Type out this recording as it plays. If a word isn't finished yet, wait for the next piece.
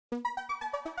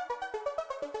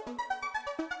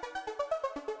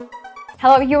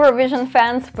Hello Eurovision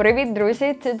fans! Привіт, друзі!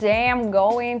 Today I'm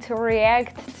going to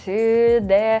react to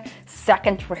the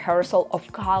second rehearsal of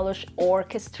Kalush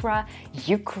Orchestra,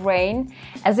 Ukraine.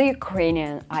 As a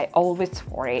Ukrainian, I always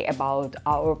worry about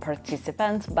our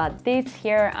participants, but this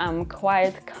year I'm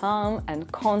quite calm and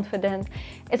confident.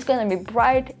 It's gonna be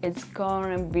bright, it's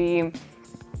gonna be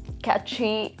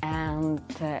catchy, and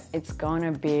it's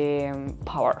gonna be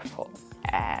powerful.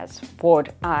 As what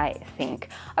I think.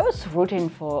 I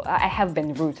have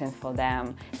been rooting for them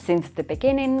since the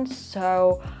beginning,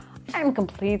 so I'm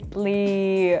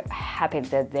completely happy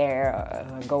that they're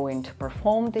going to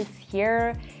perform this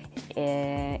year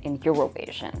in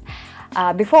Eurovision.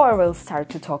 Before I will start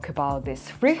to talk about this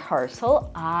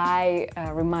rehearsal, I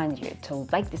remind you to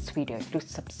like this video, to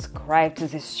subscribe to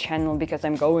this channel, because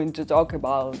I'm going to talk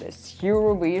about this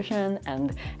Eurovision and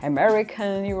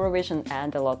American Eurovision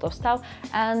and a lot of stuff,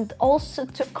 and also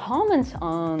to comment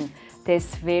on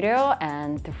this video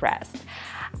and the rest.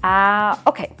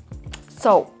 Okay,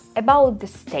 so about the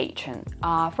staging.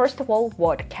 First of all,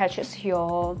 what catches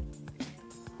your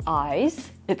eyes?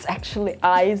 It's actually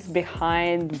eyes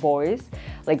behind voice,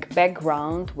 like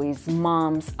background with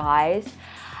mom's eyes,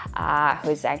 who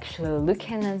is actually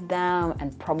looking at them and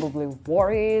probably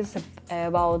worries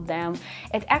about them.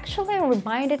 It actually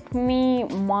reminded me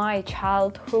my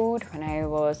childhood when I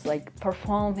was like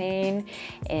performing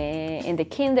in the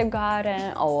kindergarten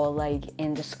or like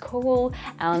in the school,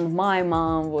 and my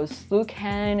mom was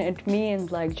looking at me and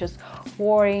like just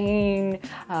worrying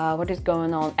what is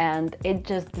going on, and it's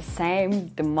just the same.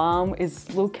 The mom is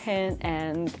looking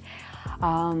and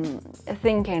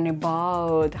thinking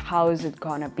about how is it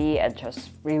gonna be, and just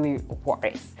really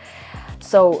worries.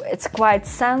 So it's quite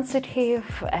sensitive,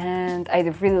 and I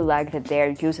really like that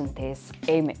they're using this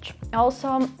image.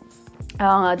 Also,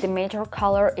 the major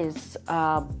color is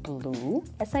blue,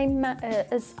 as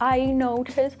I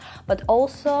noticed, but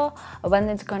also when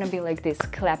it's gonna be like this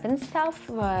clapping stuff,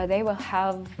 they will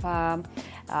have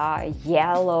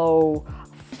yellow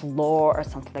floor or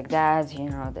something like that, you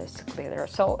know, this glitter,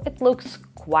 so it looks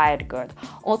quite good.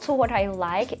 Also, what I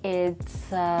like is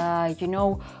you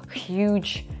know,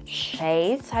 huge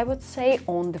shades, I would say,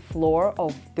 on the floor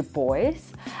of the boys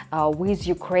with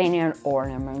Ukrainian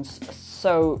ornaments,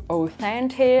 so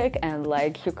authentic and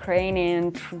like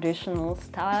Ukrainian traditional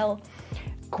style,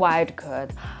 quite good.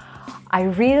 I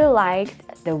really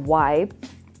liked the vibe.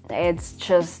 It's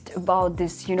just about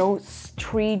this, you know,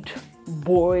 street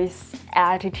boys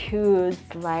attitude,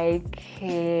 like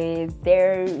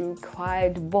they're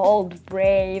quite bold,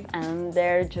 brave, and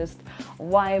they're just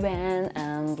vibing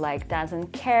and like doesn't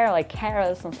care, like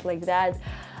careless, something like that,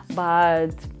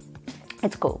 but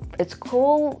it's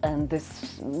cool. And this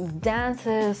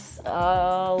dances,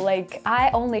 like I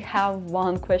only have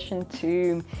one question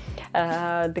to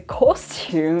the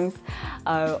costumes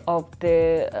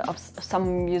of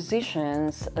some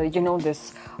musicians, you know,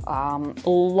 this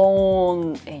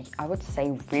long, I would say,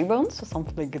 ribbons or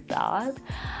something like that.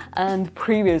 And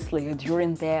previously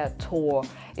during their tour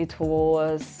it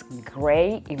was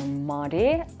gray, even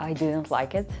muddy. I didn't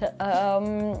like it,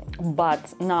 but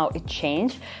now it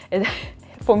changed.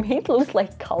 For me it looks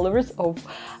like colors of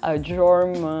a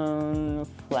German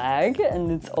flag,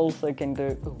 and it's also kind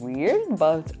of weird,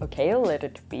 but okay, let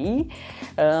it be.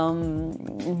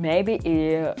 Maybe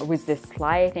with this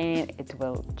lighting it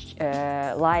will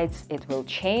it will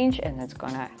change, and it's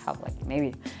gonna have like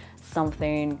maybe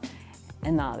something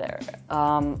another.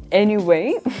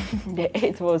 Anyway,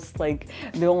 it was like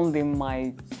the only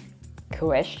my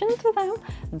question to them.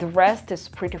 The rest is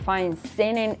pretty fine.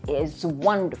 Singing is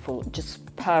wonderful, just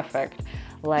perfect.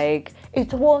 Like,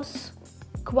 it was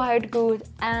quite good,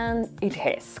 and it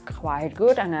is quite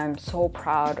good, and I'm so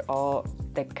proud of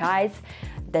the guys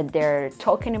that they're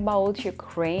talking about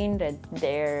Ukraine, that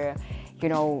they're, you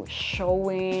know,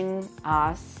 showing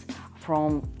us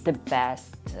from the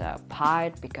best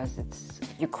part, because it's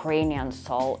Ukrainian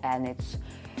soul and it's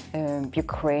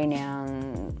Ukrainian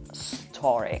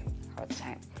story, I would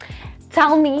say.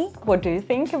 Tell me, what do you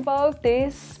think about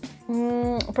this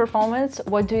performance?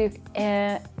 What do you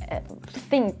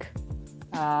think?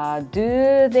 Do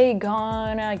they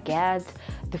gonna get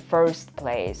the first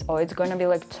place, or it's gonna be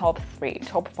like top 3,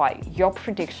 top 5? Your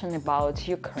prediction about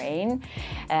Ukraine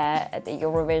at the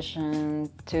Eurovision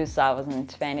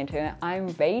 2022.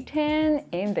 I'm waiting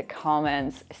in the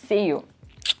comments. See you.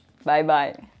 Bye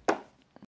bye.